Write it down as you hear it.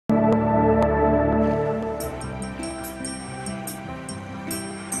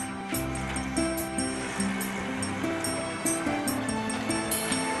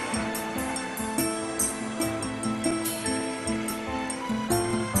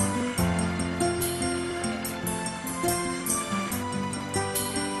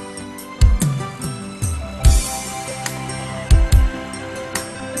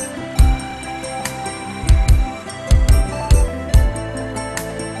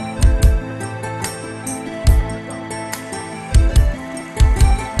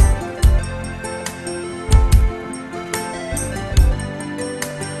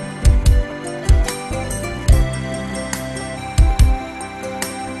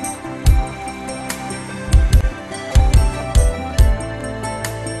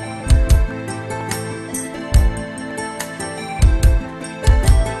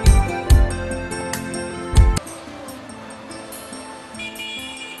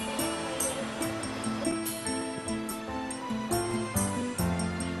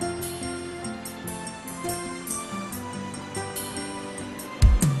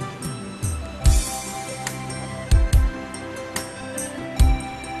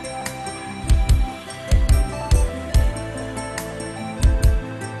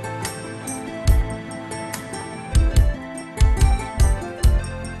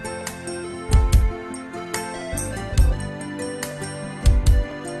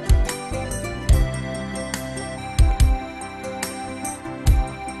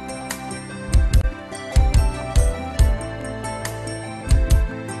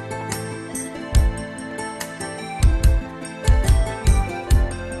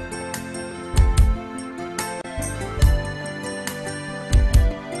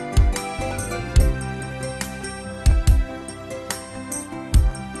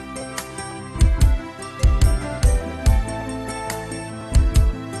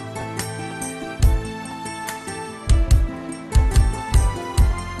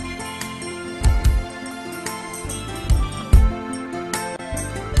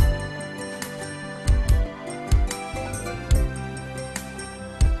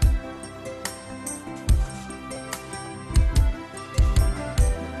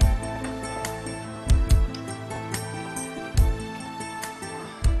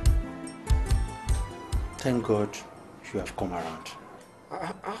Thank God you have come around.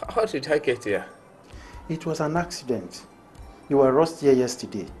 How did I get here? It was an accident. You were rushed here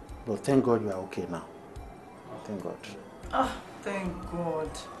yesterday, but thank God you are okay now. Thank God. Ah, thank God.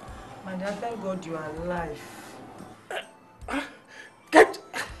 My dear, thank God you are alive. Get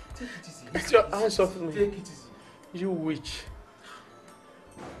Take it easy. Get your hands off me. Take it easy. You witch.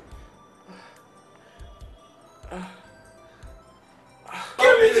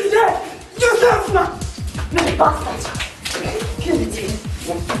 Give me the dead! You left now! No, bastard! Give me the dead.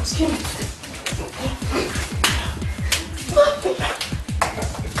 Give me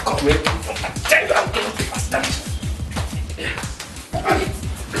Come here. Get out, bastard!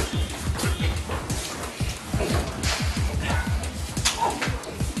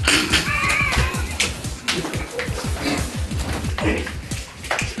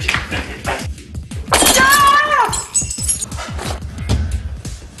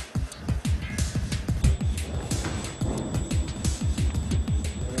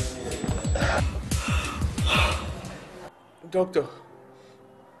 Doctor,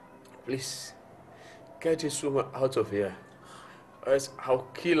 please, get this woman out of here, or else I'll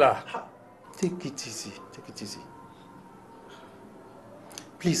kill her. Take it easy. Take it easy.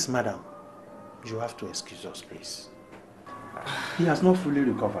 Please, madam, you have to excuse us, please. He has not fully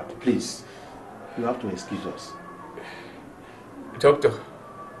recovered. Please, you have to excuse us. Doctor,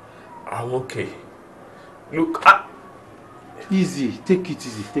 I'm okay. Look, Easy. Take it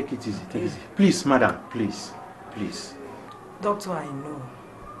easy. Take it easy. Take it easy. Please, madam, please. Please. Doctor, I know.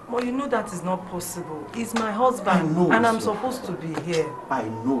 But you know that is not possible. He's my husband, I know and I'm it's your supposed to be here. I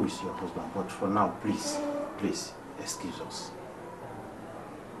know it's your husband, but for now, please, please, excuse us.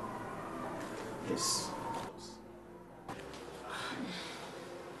 Yes.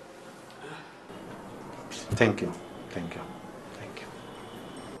 Thank you. Thank you. Thank you.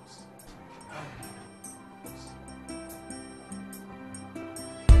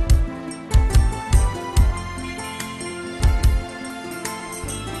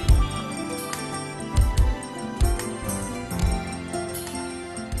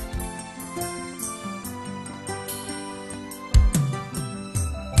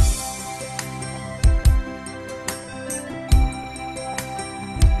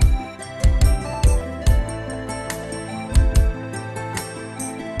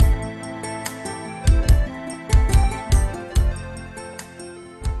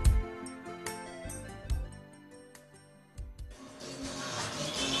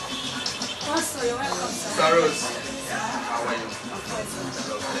 Also, you're welcome, sir. Saros, how are you?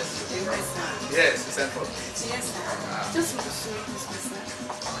 Yes, you sent for me. Yes, sir. Just want to show you this,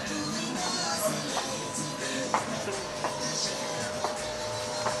 sir.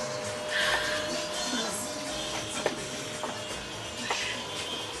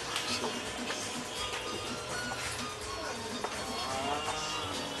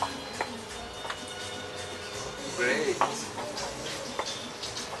 Great.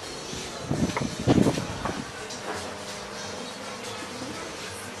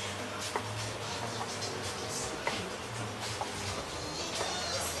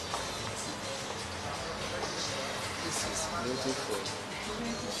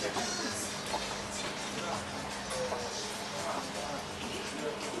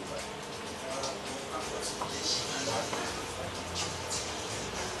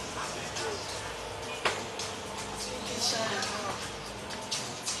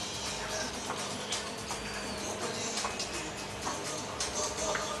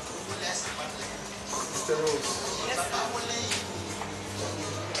 Mr. Rose. Yes, sir.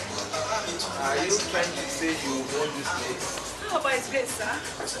 Are you trying to say you want this place? No, but it's great, sir.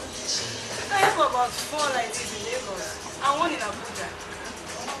 I have about 4 like this in Lagos and 1 in Abuja.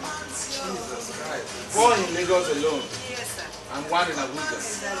 Jesus Christ. 4 in Lagos alone Yes, sir. and 1 in Abuja.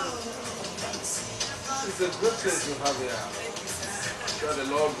 Exactly. It's a good place you have here. Thank you, sir. I'm sure the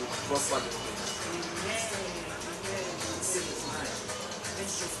Lord will prosper this place.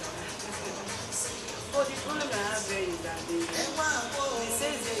 But the problem I have there is that they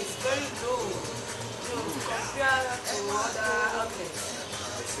say it's very low. So compared to other outlets.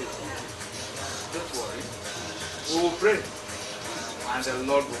 I see. Don't worry. We will pray. And the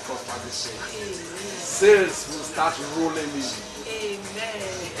Lord will prosper this place. Amen. Sales will start rolling in. Amen.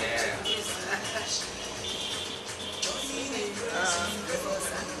 Yeah. Yes, sir.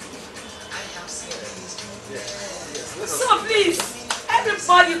 Yes. So please,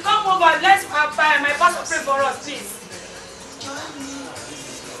 everybody come over. Let's my pastor pray for us, please.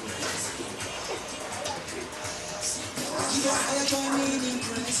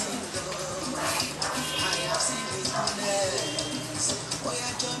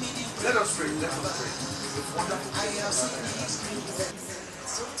 Let us pray. Let us pray. wonderful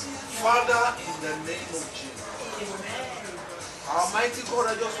Father, in the name of Jesus. Almighty God,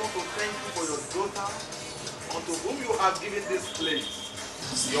 I just want to thank you for your daughter, unto whom you have given this place.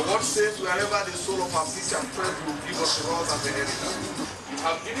 Your word says, wherever the soul of our feet shall tread, you will give us rod as a heritage. You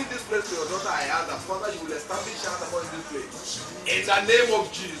have given this place to your daughter. I ask that, Father, you will establish her upon this place. In the name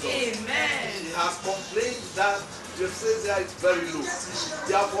of Jesus. Amen. She has complained that the says there is very low.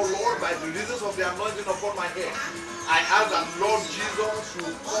 Therefore, Lord, by the reasons of the anointing upon my head, I ask that, Lord Jesus, you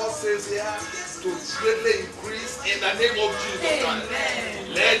cause says here to greatly increase in the name of Jesus Christ.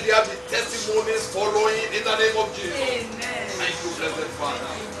 Let there be testimonies following in the name of Jesus. Amen. Thank you, blessed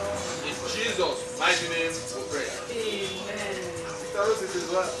Father. In Jesus' mighty name we pray. Amen. Tell us it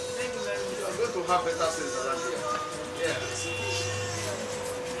is well. Thank you very much. You are going to have better sales around here. Yes.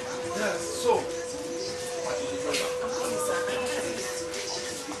 Yes. So, what did you do?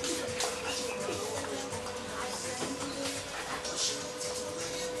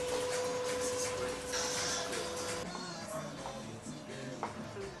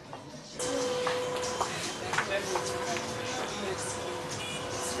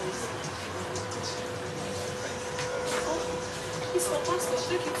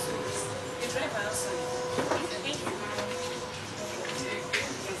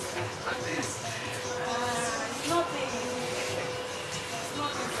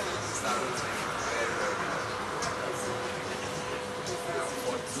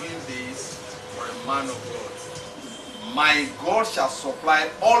 My God shall supply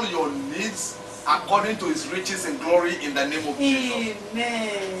all your needs according to his riches and glory in the name of Jesus.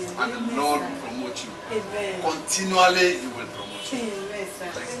 Amen. And the Lord will promote you. Amen. Continually he will promote you. Amen,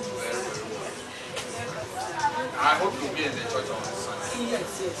 sir. Thank you very, very much. I hope to be in the church on Sunday.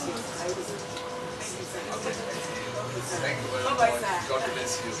 Yes. I will. Thank you, sir. Thank you very much. God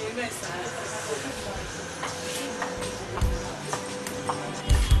bless you. Amen, sir.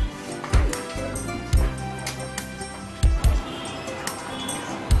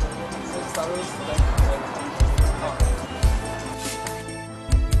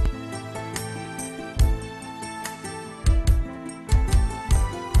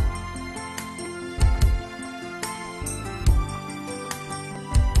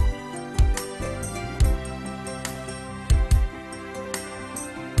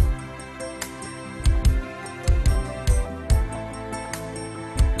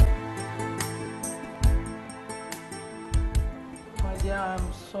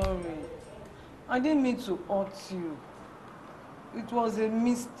 I'm sorry. I didn't mean to hurt you. It was a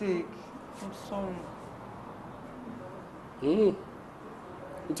mistake. I'm sorry.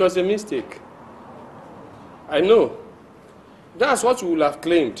 It was a mistake. I know. That's what you would have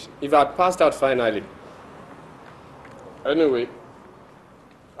claimed if I had passed out finally. Anyway,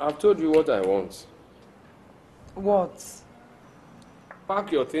 I've told you what I want. What?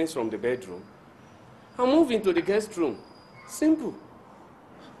 Pack your things from the bedroom and move into the guest room. Simple.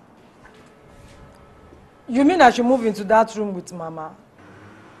 You mean I should move into that room with Mama?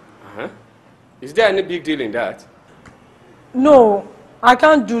 Uh-huh. Is there any big deal in that? No, I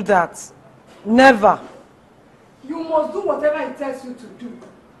can't do that. Never. You must do whatever he tells you to do.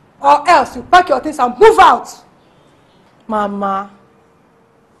 Or else you pack your things and move out. Mama,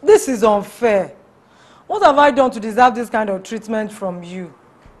 this is unfair. What have I done to deserve this kind of treatment from you?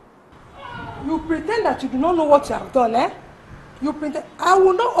 You pretend that you do not know what you have done, eh? You pretend. I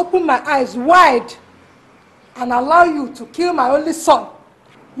will not open my eyes wide and allow you to kill my only son.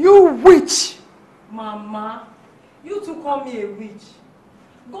 You witch! Mama, you too call me a witch.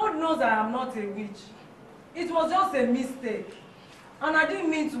 God knows I am not a witch. It was just a mistake. And I didn't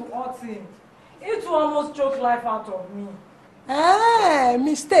mean to hurt him. It almost choked life out of me.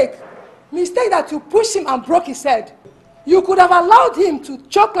 Mistake. Mistake that you pushed him and broke his head. You could have allowed him to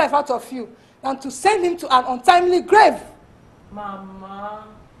choke life out of you than to send him to an untimely grave. Mama.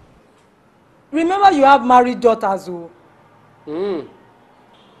 Remember you have married daughters, oh.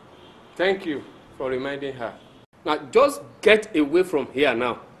 Thank you for reminding her. Now just get away from here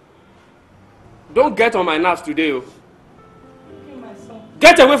now. Don't get on my nerves today, oh.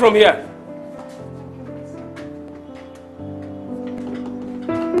 Get away from here.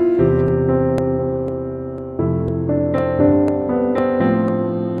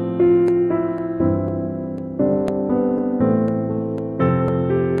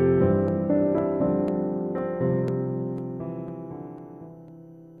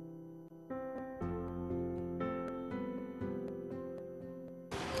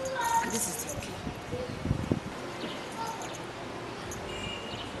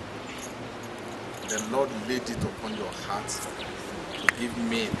 Lord laid it upon your heart to give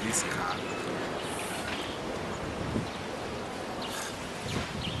me this car,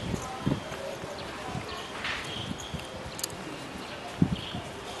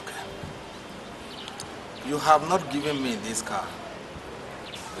 have not given me this car,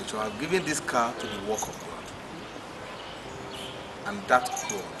 but you have given this car to the work of God. And that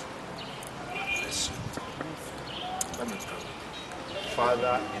God bless you. Let me pray.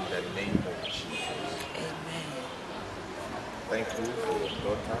 Father, in the name of Jesus. Amen. Thank you for your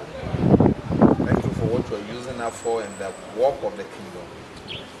daughter. Thank you for what you are using her for in the work of the kingdom.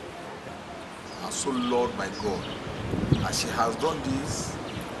 And so, Lord, my God, as she has done this,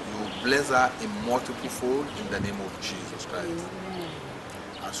 you will bless her in multiple fold in the name of Jesus Christ.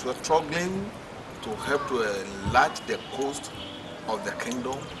 As you are struggling to help to enlarge the coast of the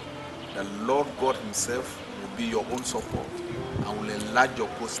kingdom, the Lord God himself will be your own support and will enlarge your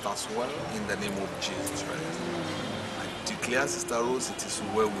coast as well in the name of Jesus Christ. I declare, Sister Rose, it is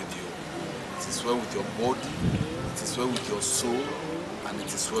well with you. It is well with your body, it is well with your soul, and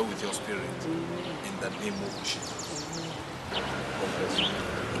it is well with your spirit in the name of Jesus. God bless you.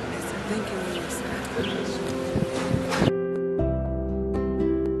 Thank you, Minister. God bless you.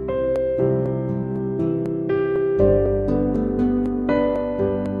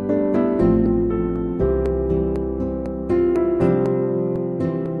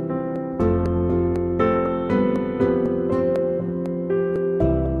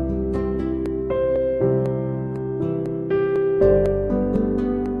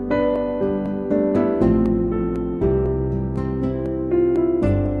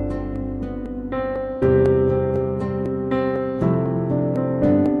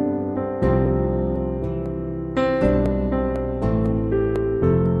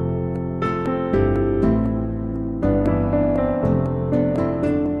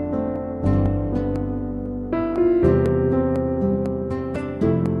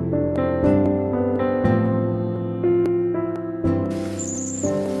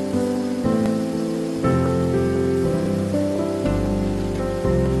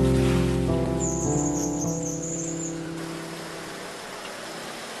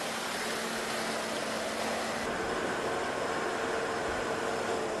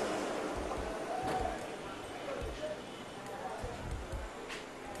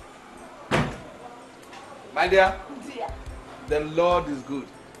 My dear, the Lord is good.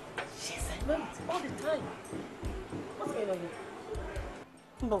 Yes, I know it all the time. What's going on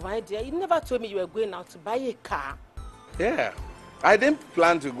here? But my dear, you never told me you were going out to buy a car. Yeah, I didn't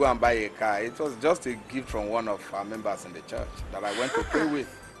plan to go and buy a car. It was just a gift from one of our members in the church that I went to pray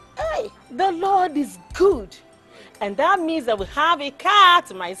with. Hey, the Lord is good. And that means I will have a car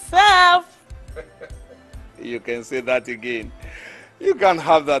to myself. You can say that again. You can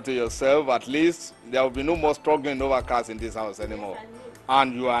have that to yourself. At least there will be no more struggling over cars in this house anymore.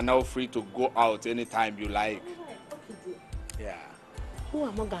 And you are now free to go out anytime you like. Okay, dear. Yeah. Who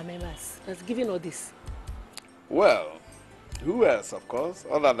among our members has given all this? Well, who else, of course,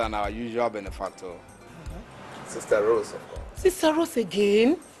 other than our usual benefactor? Sister Rose, of course. Sister Rose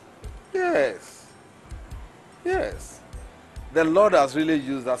again? Yes. Yes. The Lord has really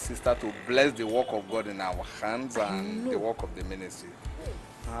used that sister to bless the work of God in our hands and the work of the ministry.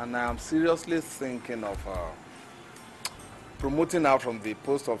 And I'm seriously thinking of promoting her from the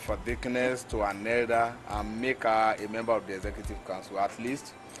post of a deaconess to an elder and make her a member of the executive council, at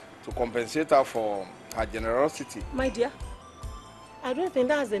least to compensate her for her generosity. My dear, I don't think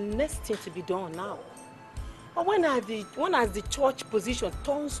that's the next thing to be done now. But when has the church position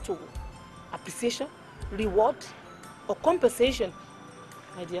turns to appreciation, reward, or compensation,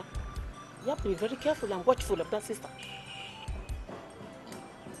 my dear, you have to be very careful and watchful of that sister.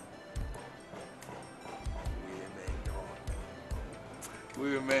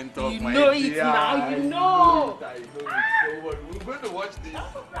 Women talk, You my know it dear. now, you know. I know it. Don't worry, we're going to watch this.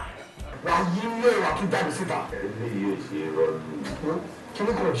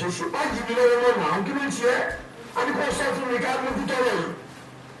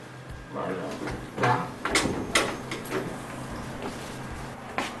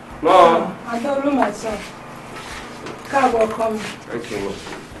 Mom! I don't know myself. Car will come. Thank you, Mom.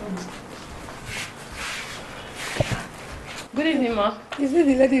 Good evening, Ma. Is it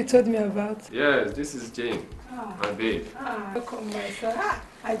the lady you told me about? Yes, this is Jane, my babe. Welcome, my son.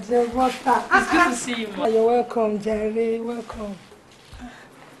 I just want that. It's good to see you, Ma. You're welcome, Jerry. Welcome.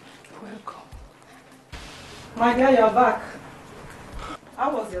 Welcome. My dear, you're back.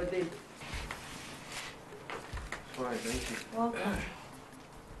 How was your day? Fine, thank you. Welcome.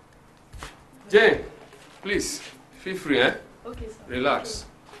 Jane, please, feel free, eh? Okay, sir. Relax.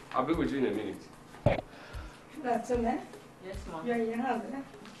 I'll be with you in a minute. That's all, man. Yes, Ma. You're in your house, eh?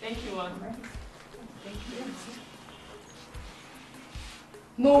 Thank you, Ma. Thank you.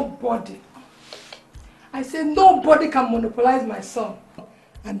 Nobody. I say nobody can monopolize my son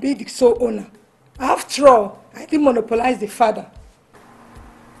and be the sole owner After all, I didn't monopolize the father.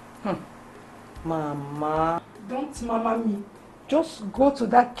 Mama. Don't mama me. Just go to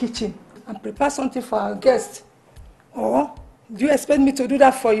that kitchen and prepare something for our guest. Or do you expect me to do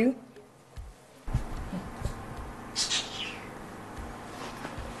that for you?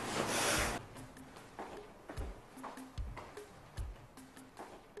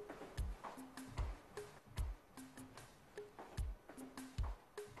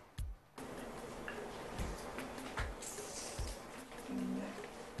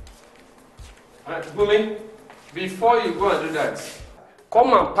 Bumi, before you go and do that,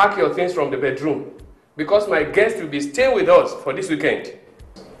 come and pack your things from the bedroom because my guest will be staying with us for this weekend.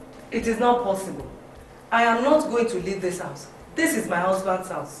 It is not possible. I am not going to leave this house. This is my husband's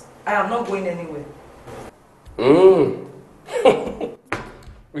house. I am not going anywhere.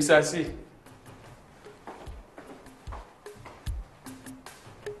 We shall see.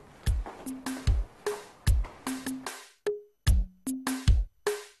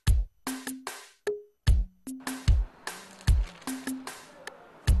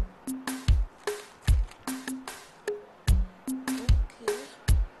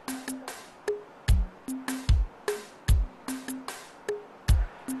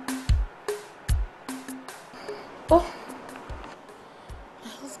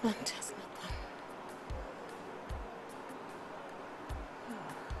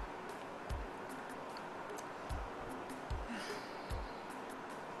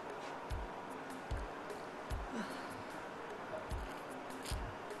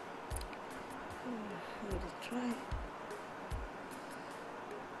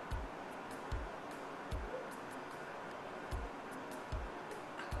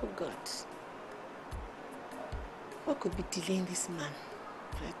 What could be delaying this man?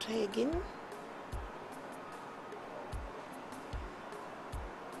 Should I try again?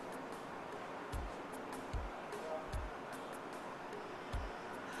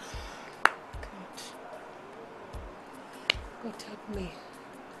 God help me.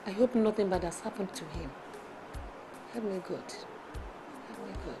 I hope nothing bad has happened to him. Help me, God. Help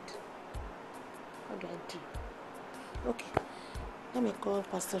me, God. What do I do? Okay. Let me call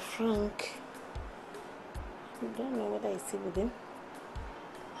Pastor Frank. I don't know whether I see with him.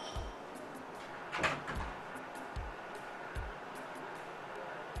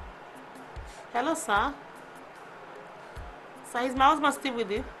 Hello, sir. Sir, is my husband still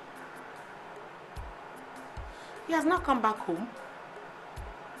with you? He has not come back home.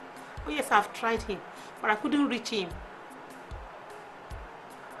 Oh yes, I've tried him, but I couldn't reach him.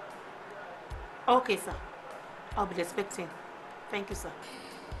 Okay, sir. I'll be expecting. Thank you, sir.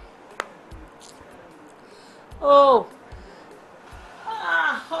 Oh.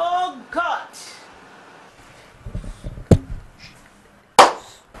 Oh God.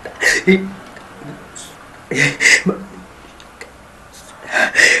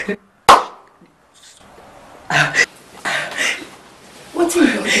 What are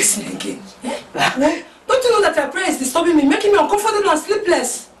you listening again? Don't you know that your prayer is disturbing me, making me uncomfortable and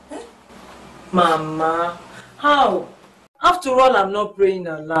sleepless? Mama, how? After all, I'm not praying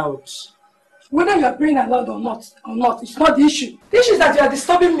aloud. Whether you are praying aloud or not, it's not the issue. The issue is that you are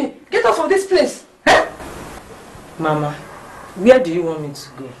disturbing me. Get out of this place. Mama, where do you want me to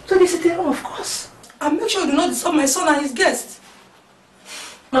go? To the sitting room, of course. And make sure you do not disturb my son and his guests.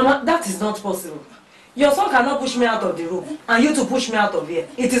 Mama, that is not possible. Your son cannot push me out of the room, and you to push me out of here.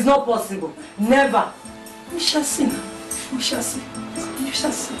 It is not possible. Never. We shall see now. We shall see. You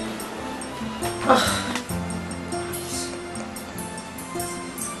shall see.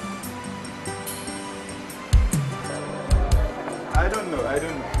 I don't know.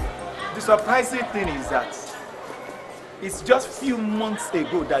 The surprising thing is that it's just few months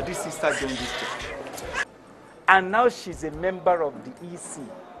ago that this sister joined this church. And now she's a member of the EC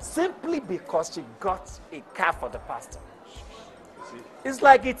simply because she got a car for the pastor. It's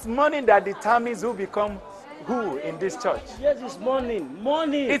like it's money that determines who become who in this church. Yes, it's money.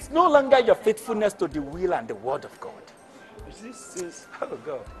 Money. It's no longer your faithfulness to the will and the word of God. You see, Oh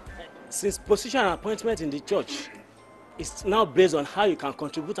God. since position and appointment in the church is now based on how you can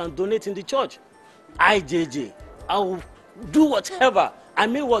contribute and donate in the church. I will do whatever,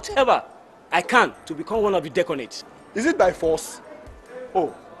 whatever I can to become one of the deacons. Is it by force?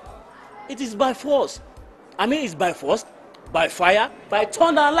 Oh. It is by force. It's by force, by fire, by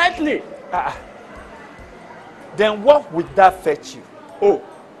thunder and lightning. Then what would that fetch you? Oh.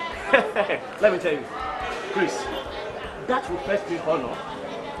 Let me tell you, Chris, that will fetch me honor.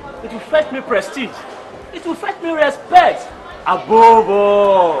 It will fetch me prestige. It will fetch me respect. Above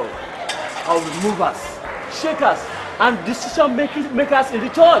all, I will be movers, shakers, and decision makers in the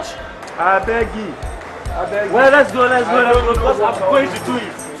church. I beg you. I beg you. Well, let's go, because I'm going to do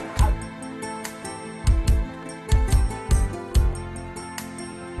it.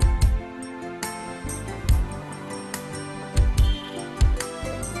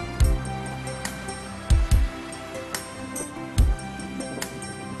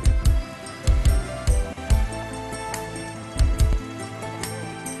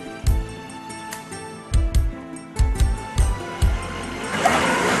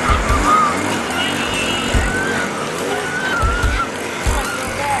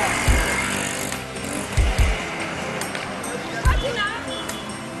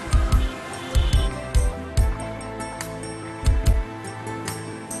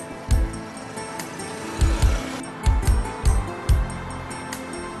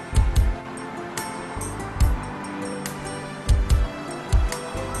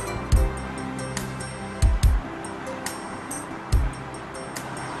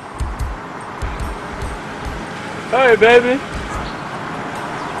 Hey, baby.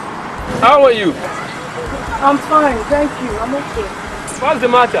 How are you? I'm fine, thank you. I'm okay. What's the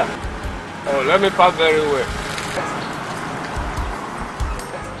matter? Oh, let me park very well.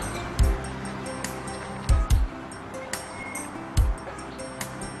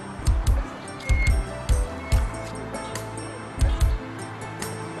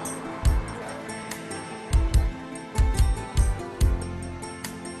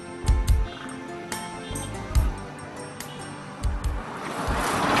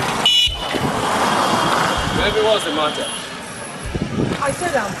 Baby, what's the matter? I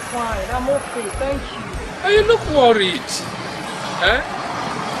said I'm fine. I'm okay, thank you. Oh, you look worried. Eh?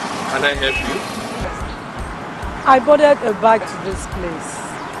 Can I help you? I boarded a bag to this place.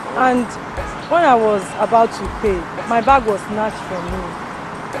 And when I was about to pay, my bag was snatched from me.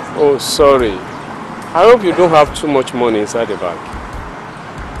 Oh, sorry. I hope you don't have too much money inside the bag.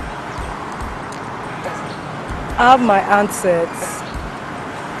 I have my handsets.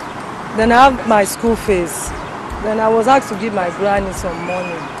 Then I have my school fees. Then I was asked to give my granny some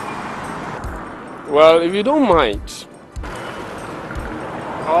money. Well, if you don't mind,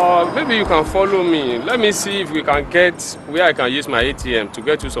 maybe you can follow me. Let me see if we can get where I can use my ATM to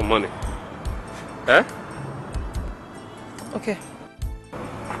get you some money. Eh? Okay.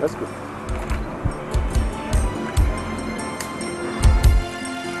 Let's go.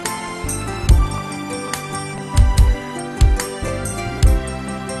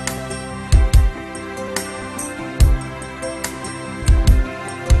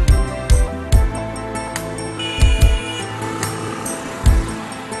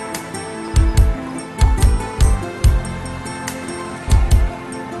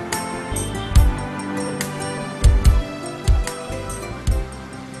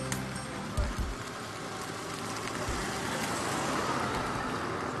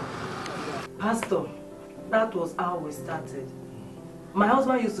 Pastor, that was how we started. My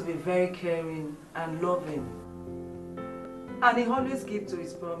husband used to be very caring and loving. And he always kept to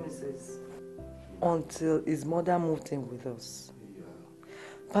his promises. Until his mother moved in with us.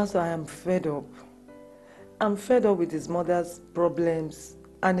 Pastor, I am fed up. I'm fed up with his mother's problems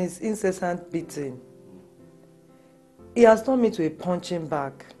and his incessant beating. He has turned me to a punching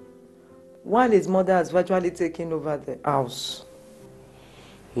bag, while his mother has virtually taken over the house.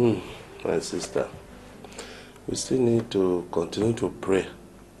 My sister, we still need to continue to pray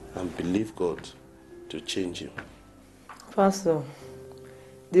and believe God to change him. Pastor,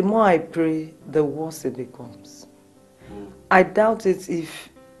 the more I pray, the worse it becomes. I doubt it if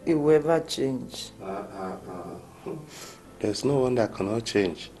it will ever change. There's no one that cannot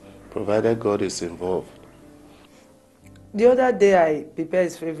change, provided God is involved. The other day I prepared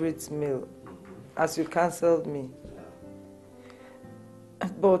his favorite meal, as you cancelled me.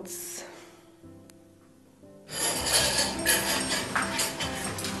 But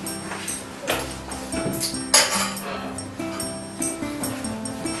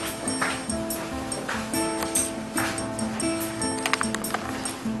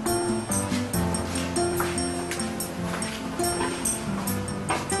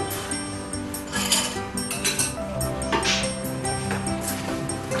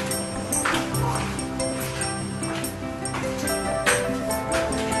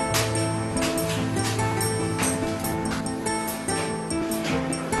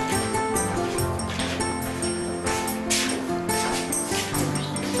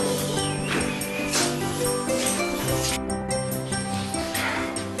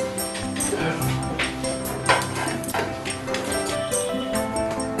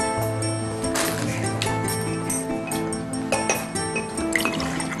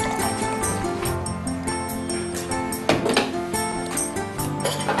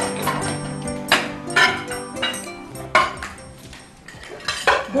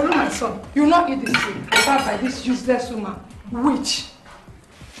not eat this food prepared by this useless woman, witch.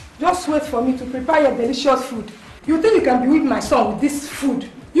 Just wait for me to prepare your delicious food. You think you can be with my son with this food?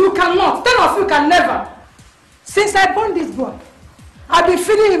 You cannot. 10 of you can never. Since I born this boy, I've been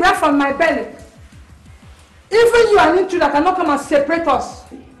feeding him right from my belly. Even you and intruder cannot come and separate us.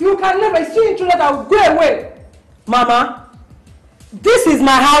 You can never. It's you intruder that will go away. Mama, this is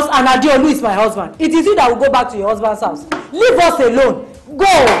my house and Adeolu is my husband. It is you that will go back to your husband's house. Leave us alone.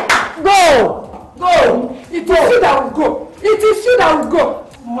 Go! Go! Go! It is you that will go. It is you that will go.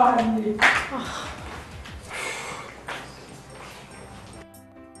 Money.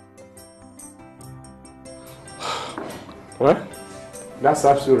 Well, that's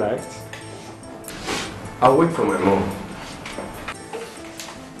absolutely right. I'll wait for my mom.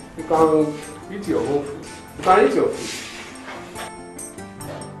 You can eat your own food. You can eat your food.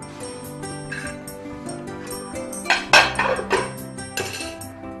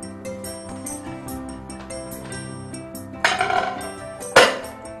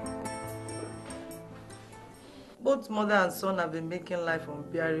 Both mother and son have been making life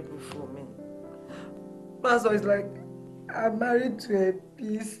unbearable for me. Pastor is like, I'm married to a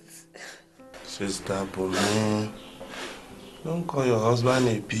beast. Sister Bumi, don't call your husband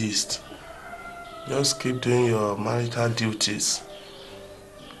a beast. Just keep doing your marital duties.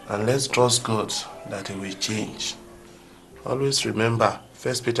 And let's trust God that He will change. Always remember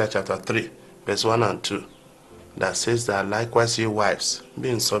 1 Peter chapter 3, verse 1 and 2, that says that likewise ye wives,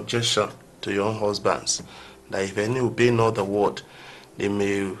 be in subjection to your own husbands, that if any obey not the word, they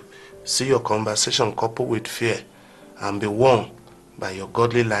may see your conversation coupled with fear and be won by your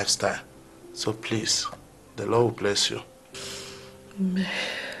godly lifestyle. So please, the Lord will bless you. Amen.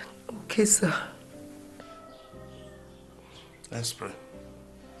 Okay, sir. Let's pray.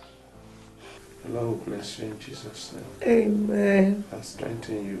 The Lord will bless you in Jesus' name. Amen. And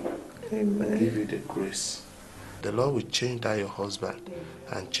strengthen you. Amen. Give you the grace. The Lord will change that your husband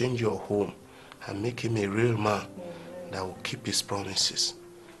and change your home and make him a real man that will keep his promises.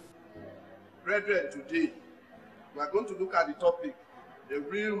 Brethren, today we are going to look at the topic, the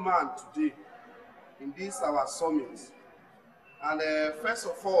real man today, in this our summit. And first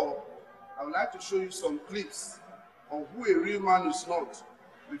of all, I would like to show you some clips of who a real man is not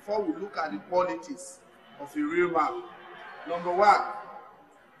before we look at the qualities of a real man. Number one,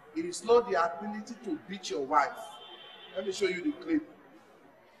 it is not the ability to beat your wife. Let me show you the clip.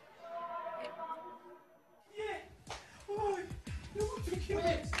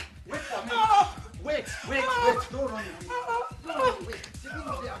 Wait for me. Wait. Don't run away. Don't run away.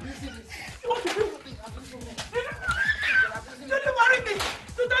 You want to do something? You didn't marry me.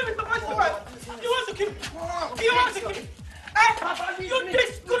 You tell me to fight the wife. You want to kill me. You want to kill me. You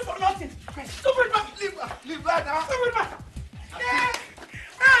this good for nothing. Stupid man. Leave that now. Stupid man.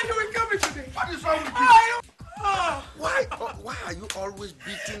 You will kill me today. What is wrong with you? Why are you always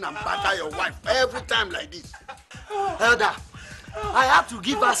beating and batter your wife every time like this? Elder, I have to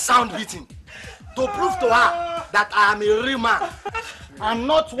give her sound beating to prove to her that I am a real man and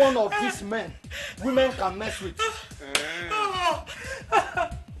not one of these men women can mess with.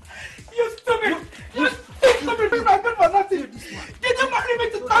 You stupid! You stupid! You are good for nothing! Did you marry me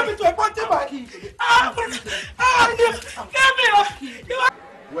to turn me to a party man?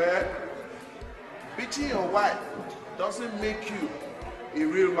 Well, beating your wife doesn't make you a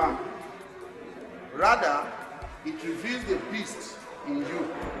real man. Rather, it reveals the beast in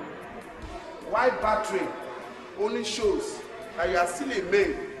you. Wife battering only shows that you are still a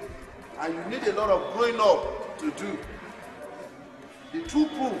man and you need a lot of growing up to do. The true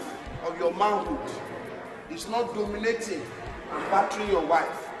proof of your manhood is not dominating and battering your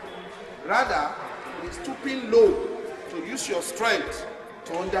wife. Rather, it is stooping low to use your strength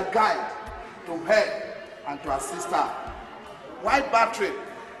to undergird, to help, and to assist her. Wife battering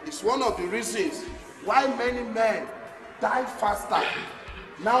is one of the reasons why many men die faster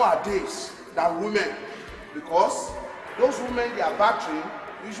nowadays than women, because those women they are battering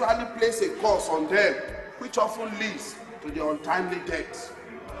usually place a curse on them, which often leads to their untimely death.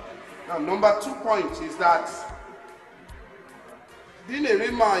 Now, number 2 point is that being a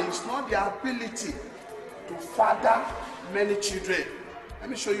real man is not the ability to father many children. Let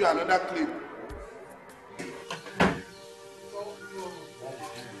me show you another clip.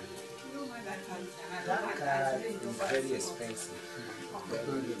 That car is very expensive.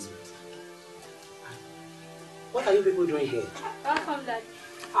 What are you people doing here? Welcome, Dad.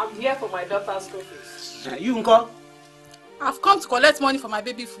 I'm here for my daughter's school fees. You uncle? I've come to collect money for my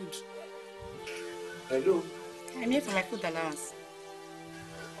baby food. Hello? I'm here for my food allowance.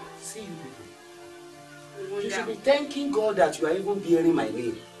 See you people. You should be thanking God that you are even bearing my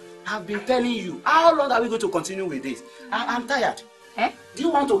name. I've been telling you. How long are we going to continue with this? I'm tired. Eh? Do you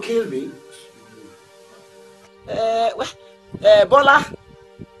want to kill me? Bola,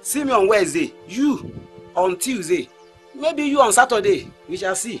 see me on Wednesday. You on Tuesday. Maybe you on Saturday. We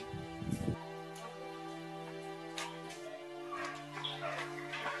shall see.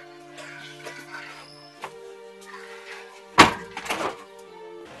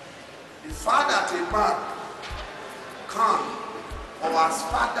 The fact that a man can or has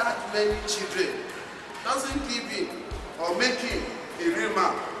fathered many children doesn't give him or make him a real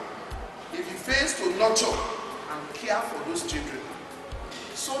man if he fails to nurture and care for those children.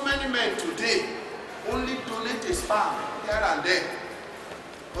 So many men today only donate a sperm here and there,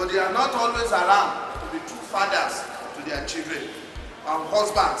 but they are not always around to be true fathers to their children and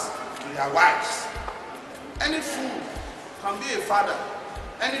husbands to their wives. Any fool can be a father,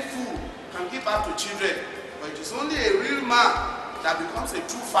 any fool can give birth to children, but it is only a real man that becomes a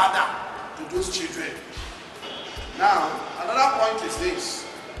true father to those children. Now, another point is this,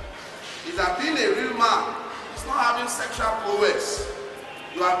 is that being a real man is not having sexual prowess,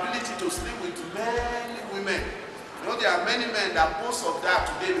 your ability to sleep with many women. You know, there are many men that boast of that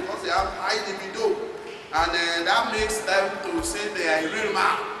today because they have high libido, and that makes them to say they are a real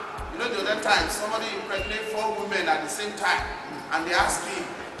man. You know, the other time, somebody impregnated 4 women at the same time, and they asked him,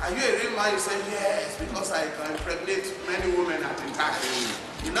 are you a real man? He said, yes, because I can impregnate many women at a time.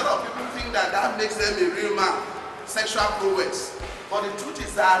 A lot of people think that that makes them a real man, sexual prowess. But the truth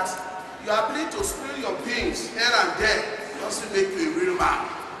is that your ability to spill your beans here and there doesn't make you a real man.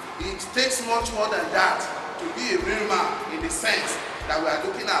 It takes much more than that to be a real man in the sense that we are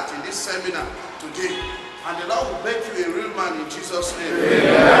looking at in this seminar today. And the Lord will make you a real man in Jesus' name.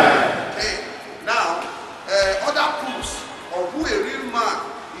 Amen. Okay. Now, other proofs of who a real man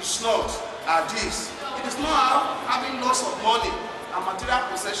is not are these. It is not having lots of money and material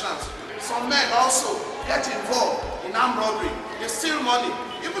possessions. Some men also get involved in armed robbery. They steal money.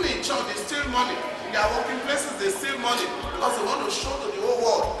 Even in church, they steal money. In their working places, they steal money because they want to show to the whole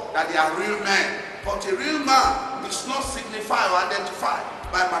world that they are real men. But a real man is not signified or identified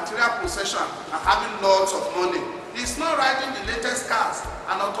by material possession and having lots of money. He's not riding the latest cars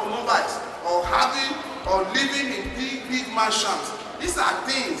and automobiles or having or living in big mansions. These are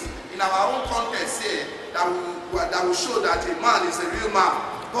things in our own context here that will show that a man is a real man.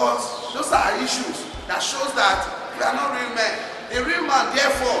 But those are issues that shows that we are not real men. A real man,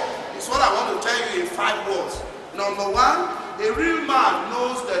 therefore, is what I want to tell you in 5 words. Number 1, a real man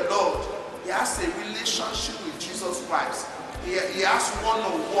knows the Lord. He has a relationship with Jesus Christ. He has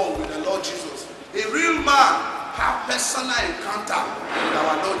one-on-one with the Lord Jesus. A real man has personal encounter with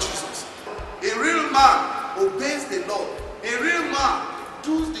our Lord Jesus. A real man obeys the Lord. A real man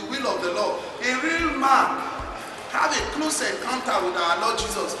does the will of the Lord. A real man have a close encounter with our Lord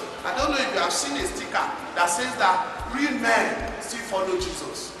Jesus. I don't know if you have seen a sticker that says that real men still follow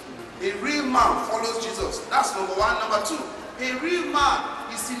Jesus. A real man follows Jesus. That's number 1. Number 2, a real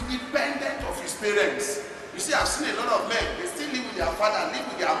man is independent of his parents. You see, I've seen a lot of men, they still live with their father, live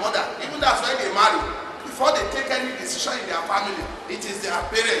with their mother. Even that's why they marry. Before they take any decision in their family, it is their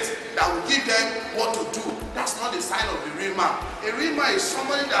parents that will give them what to do. That's not the sign of a real man. A real man is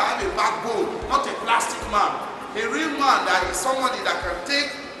somebody that has a backbone, not a plastic man. A real man that is somebody that can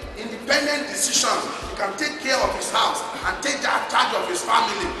take independent decisions. He can take care of his house and take charge of his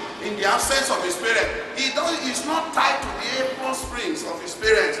family in the absence of his parents. He's not tied to the apron springs of his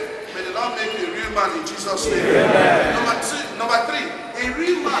parents. May the Lord make you a real man in Jesus' name. Number 3, a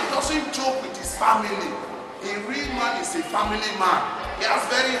real man doesn't joke with his family. A real man is a family man. He has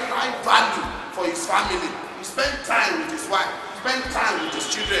very high value for his family. He spends time with his wife, spend time with his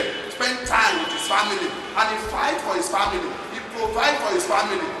children, spend time with his family, and he fights for his family. He provides for his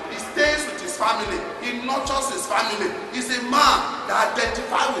family. He stays with his family. He nurtures his family. He's a man that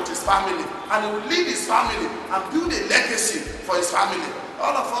identifies with his family, and he will lead his family and build a legacy for his family.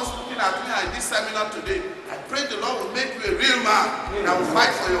 All of us looking at me in this seminar today, I pray the Lord will make you a real man that will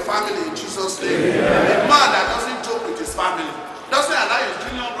fight for your family in Jesus' name. A man that doesn't joke with his family, doesn't allow his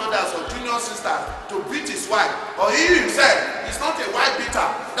junior brothers or junior sisters to beat his wife, or he himself is not a wife beater,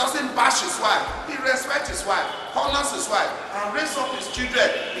 doesn't bash his wife. He respects his wife, honors his wife, and raises up his children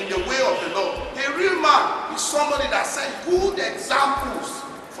in the way of the Lord. A real man is somebody that sets good examples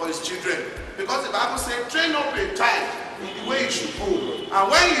for his children, because the Bible says, train up a child in the way he should go, and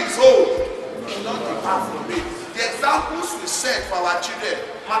when he is old, he will not depart from it. The examples we set for our children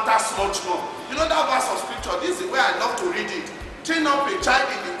matters much more. You know that verse of scripture, this is the way I love to read it. Train up a child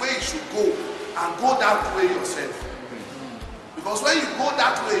in the way he should go, and go that way yourself. Because when you go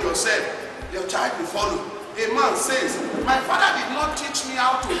that way yourself, your child will follow. A A man says, my father did not teach me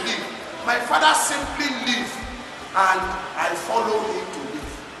how to live. My father simply lived, and I follow him to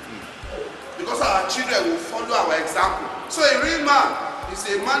live. Because our children will follow our example. So a real man is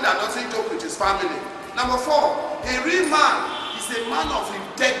a man that doesn't joke with his family. Number 4, a real man is a man of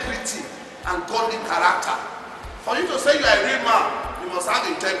integrity and godly character. For you to say you are a real man, you must have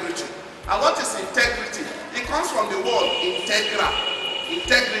integrity. And what is integrity? It comes from the word integra.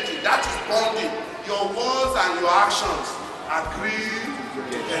 Integrity, that is bonding. Your words and your actions agree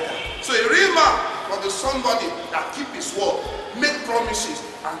together. So a real man must be somebody that keep his word, make promises,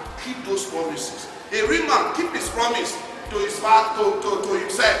 and keep those promises. A real man keep his promise to his to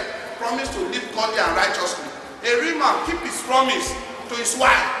himself, promise to live godly and righteously. A real man keep his promise to his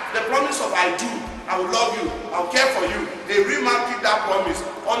wife, the promise of I do, I will love you, I will care for you. A real man keep that promise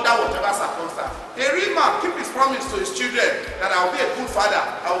under whatever circumstance. A real man keep his promise to his children that I will be a good father,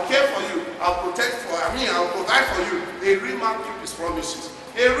 I will care for you, I will protect for I will provide for you. A real man keep his promises.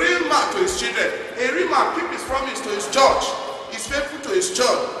 A real man to his children. A real man keep his promise to his church. He's faithful to his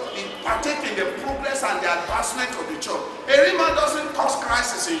church. He partake in the progress and the advancement of the church. A real man doesn't cause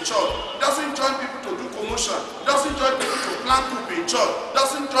crisis in church. Doesn't join people to do commotion. Doesn't join people to plant poop in church.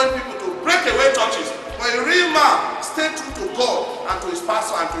 Doesn't join people to break away churches. But a real man stay true to God and to his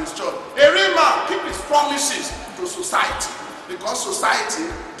pastor and to his church. A real man keep his promises to society. Because society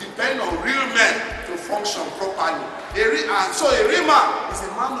depends on real men to function properly. So a real man is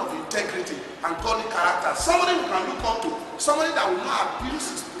a man of integrity and godly character. Somebody we can look up to. Somebody that will not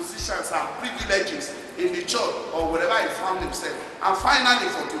abuse his positions and privileges in the church or wherever he found himself. And finally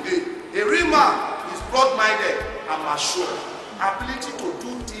for today, a real man is broad-minded and mature. Ability to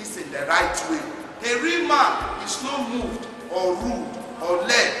do things in the right way. A real man is not moved or ruled or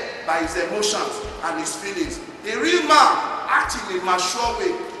led by his emotions and his feelings. A real man acts in a mature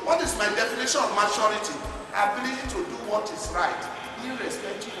way. What is my definition of maturity? Ability to do what is right,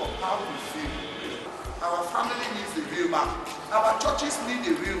 irrespective of how we feel. Our family needs a real man. Our churches need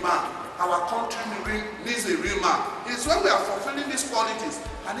a real man. Our country needs a real man. It's when we are fulfilling these qualities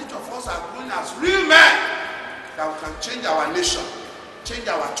and each of us are growing as real men that we can change our nation, change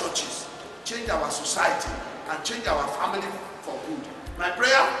our churches, change our society, and change our family for good. My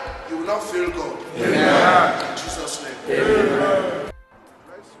prayer, you will not fail God. Amen. In Jesus' name. Amen.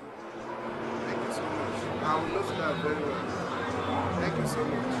 Thank you so much. I will love that very well. Thank you so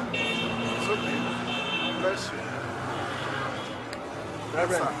much. It's okay. Bless you.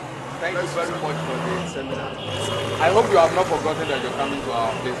 Reverend, thank you very much for the seminar. I hope you have not forgotten that you're coming to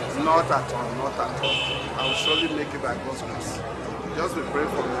our place. Not at all, not at all. I will surely make it by God's grace. Just be praying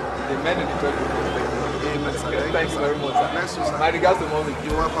for me. The men in the church will protect you. Amen, sir. Thank you very much, sir. Bless you, sir. My regards to mommy.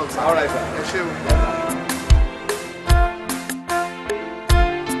 You're welcome, sir. All right, sir. Thank you.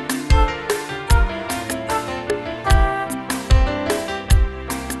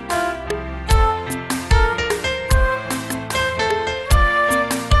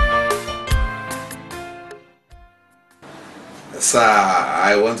 Sir,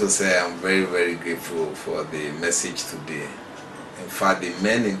 I want to say I'm very, very grateful for the message today. In fact, the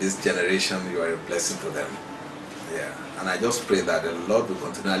men in this generation, you are a blessing to them. Yeah. And I just pray that the Lord will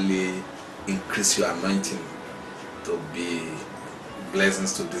continually increase your anointing to be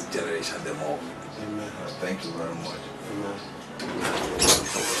blessings to this generation the more. Amen. Thank you very much. Amen.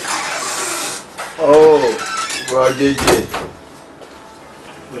 Oh, bro JJ.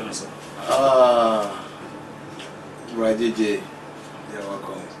 Well, sir. Bro JJ. You're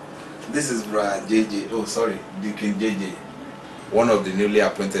welcome. This is Bro JJ. Oh, sorry, Deacon JJ. One of the newly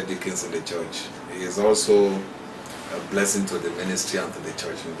appointed deacons in the church. He is also a blessing to the ministry and to the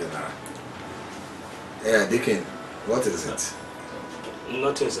church in general. Yeah, Deacon, what is it?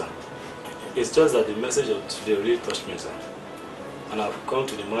 Nothing, sir. It's just that the message of today really touched me, sir. And I've come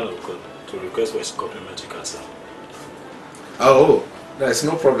to the man of God to request for his complimentary card, sir. Oh, there's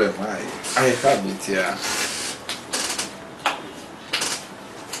no problem. I have it here.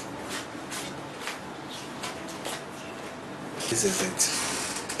 This is it.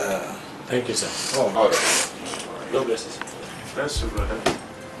 Thank you, sir. Oh, all right. God bless you, sir. Bless you, brother.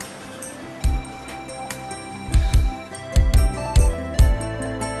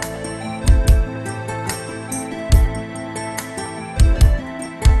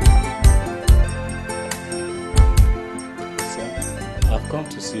 Sir, I've come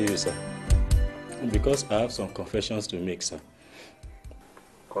to see you, sir, because I have some confessions to make, sir.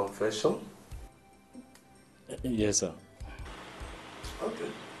 Confession? Yes, sir.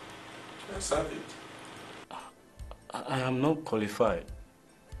 Okay. Let's have it. I am not qualified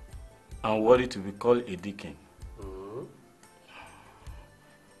and worthy to be called a deacon.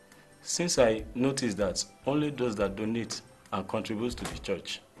 Since I noticed that only those that donate and contribute to the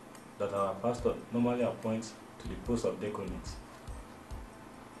church that our pastor normally appoints to the post of deaconate,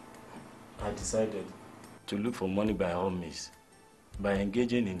 I decided to look for money by all means, by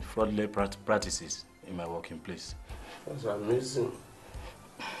engaging in fraudulent practices in my working place. That's amazing.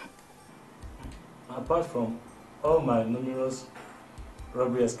 Apart from all my numerous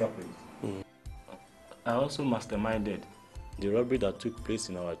robbery escapades, I also masterminded the robbery that took place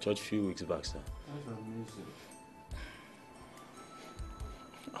in our church a few weeks back, sir. That's amazing.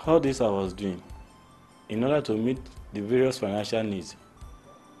 All this I was doing in order to meet the various financial needs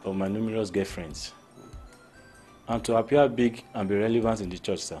of my numerous girlfriends and to appear big and be relevant in the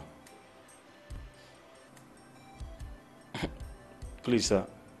church, sir. Please, sir,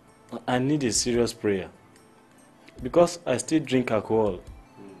 I need a serious prayer because I still drink alcohol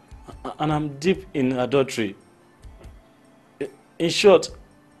and I'm deep in adultery. In short,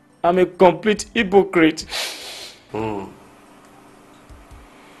 I'm a complete hypocrite.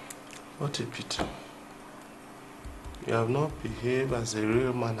 What a pity. You have not behaved as a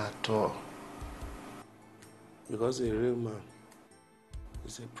real man at all. Because a real man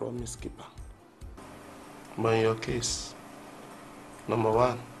is a promise keeper. But in your case, number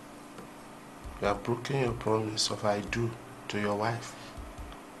one, you have broken your promise of I do to your wife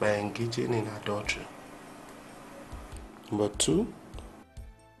by engaging in adultery. Number two,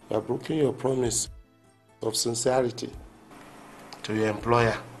 you have broken your promise of sincerity to your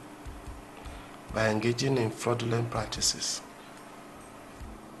employer by engaging in fraudulent practices.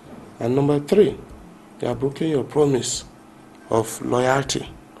 And number three, you have broken your promise of loyalty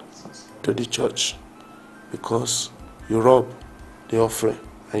to the church because you rob the offering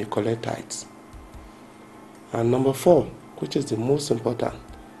and you collect tithes. And number four, which is the most important,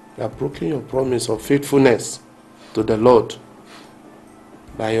 you have broken your promise of faithfulness to the Lord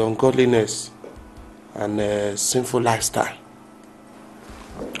by your ungodliness and a sinful lifestyle.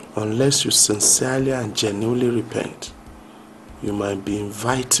 Unless you sincerely and genuinely repent, you might be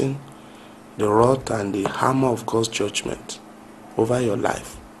inviting the wrath and the hammer of God's judgment over your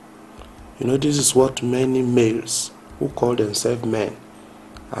life. You know, this is what many males who call themselves men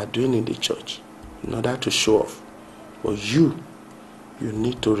are doing in the church in order to show off. But you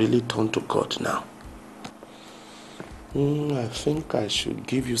need to really turn to God now. I think I should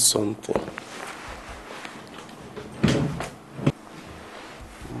give you something.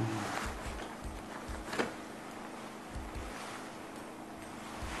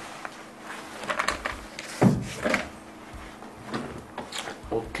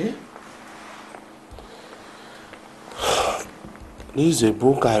 Okay. This is a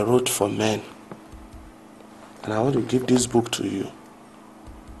book I wrote for men. And I want to give this book to you.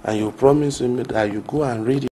 And you promise me that you go and read it.